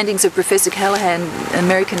understandings of Professor Callaghan, an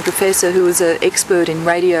American professor who was an expert in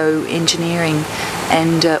radio engineering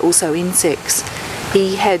and also insects,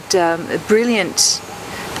 he had a brilliant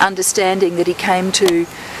understanding that he came to,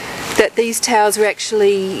 that these towers were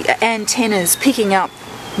actually antennas picking up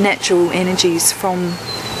natural energies from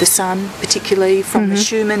the sun, particularly from the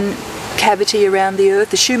Schumann cavity around the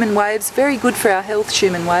earth. The Schumann waves, very good for our health,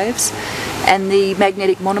 Schumann waves, and the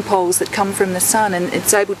magnetic monopoles that come from the sun, and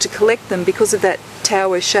it's able to collect them because of that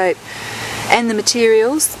tower shape. And the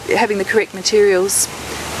materials, having the correct materials,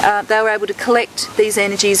 they were able to collect these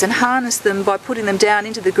energies and harness them by putting them down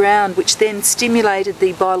into the ground, which then stimulated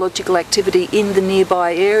the biological activity in the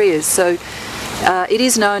nearby areas. So it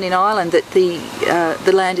is known in Ireland that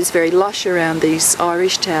the land is very lush around these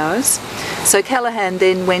Irish towers. So Callaghan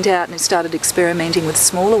then went out and started experimenting with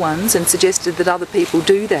smaller ones and suggested that other people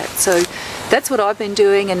do that. So that's what I've been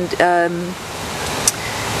doing, and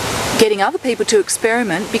getting other people to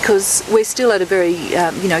experiment, because we're still at a very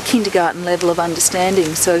kindergarten level of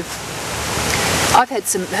understanding. So I've heard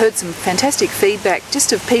some fantastic feedback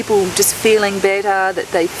just of people just feeling better, that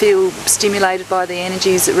they feel stimulated by the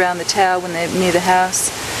energies around the tower when they're near the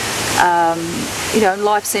house. You know,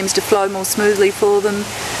 life seems to flow more smoothly for them.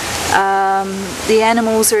 The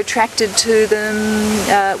animals are attracted to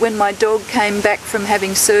them. When my dog came back from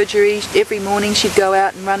having surgery, every morning she'd go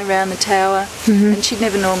out and run around the tower, and she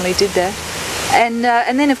never normally did that. And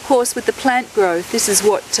then of course with the plant growth, this is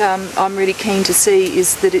what I'm really keen to see,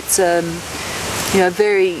 is that it's you know, a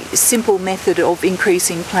very simple method of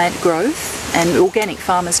increasing plant growth, and organic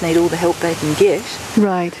farmers need all the help they can get.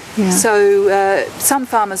 Right, yeah. So some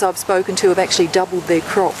farmers I've spoken to have actually doubled their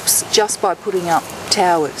crops just by putting up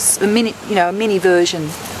towers, a mini version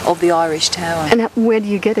of the Irish tower. And where do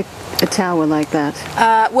you get a tower like that?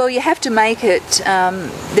 Well, you have to make it.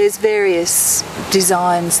 There's various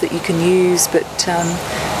designs that you can use, but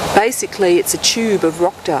basically it's a tube of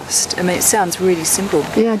rock dust. I mean, it sounds really simple.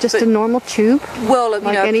 Yeah, just a normal tube? Well, like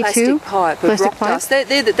a any plastic tube? pipe of rock dust.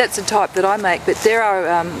 That's the type that I make, but there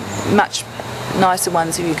are much nicer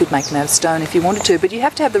ones. You could make them out of stone if you wanted to, but you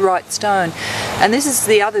have to have the right stone. And this is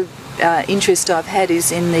the other interest I've had,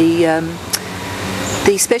 is in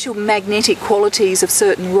the special magnetic qualities of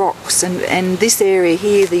certain rocks, and this area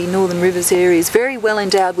here, the Northern Rivers area, is very well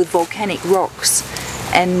endowed with volcanic rocks,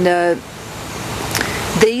 and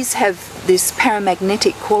these have this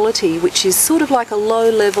paramagnetic quality, which is sort of like a low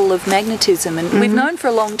level of magnetism, and we've known for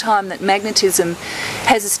a long time that magnetism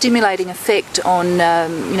has a stimulating effect on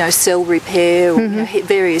cell repair or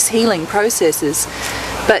various healing processes,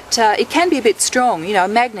 but it can be a bit strong. You know, a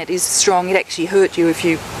magnet is strong. It actually hurt you if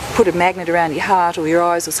you put a magnet around your heart or your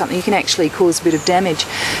eyes or something. You can actually cause a bit of damage.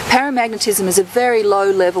 Paramagnetism is a very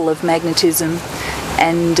low level of magnetism,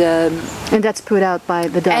 and that's put out by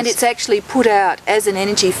the dust. And it's actually put out as an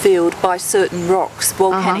energy field by certain rocks,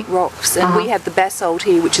 volcanic rocks, and we have the basalt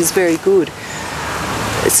here, which is very good.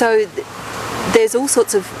 So there's all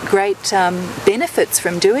sorts of great benefits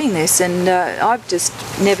from doing this, and I've just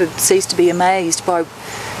never ceased to be amazed by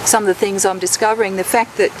some of the things I'm discovering. The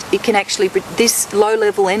fact that it can actually, this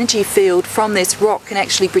low-level energy field from this rock can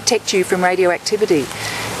actually protect you from radioactivity.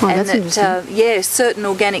 Oh, and that's interesting. Yeah, certain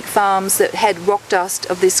organic farms that had rock dust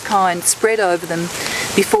of this kind spread over them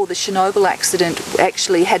before the Chernobyl accident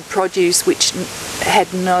actually had produce which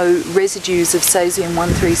had no residues of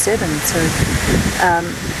cesium-137. So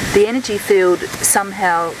the energy field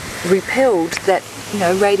somehow repelled that,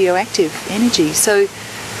 radioactive energy. So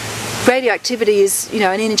radioactivity is, an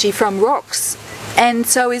energy from rocks, and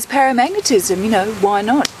so is paramagnetism. Why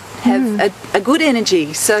not have a good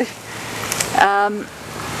energy? So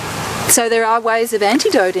so there are ways of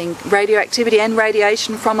antidoting radioactivity and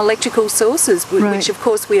radiation from electrical sources, which of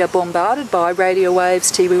course we are bombarded by: radio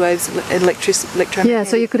waves, TV waves, electromagnetic. Yeah,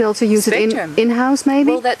 so you could also use spectrum. It in-house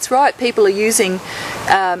maybe? Well, that's right. People are using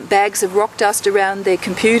bags of rock dust around their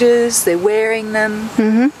computers, they're wearing them,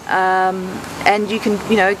 and you can,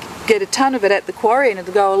 get a ton of it at the quarry and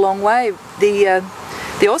it'll go a long way.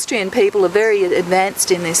 The Austrian people are very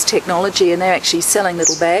advanced in this technology, and they're actually selling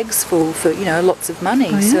little bags for lots of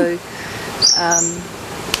money. Oh, yeah. So,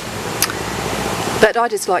 but I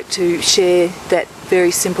just like to share that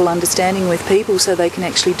very simple understanding with people so they can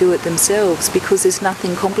actually do it themselves, because there's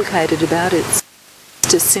nothing complicated about it. It's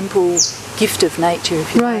just a simple gift of nature,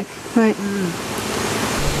 if you like. Right.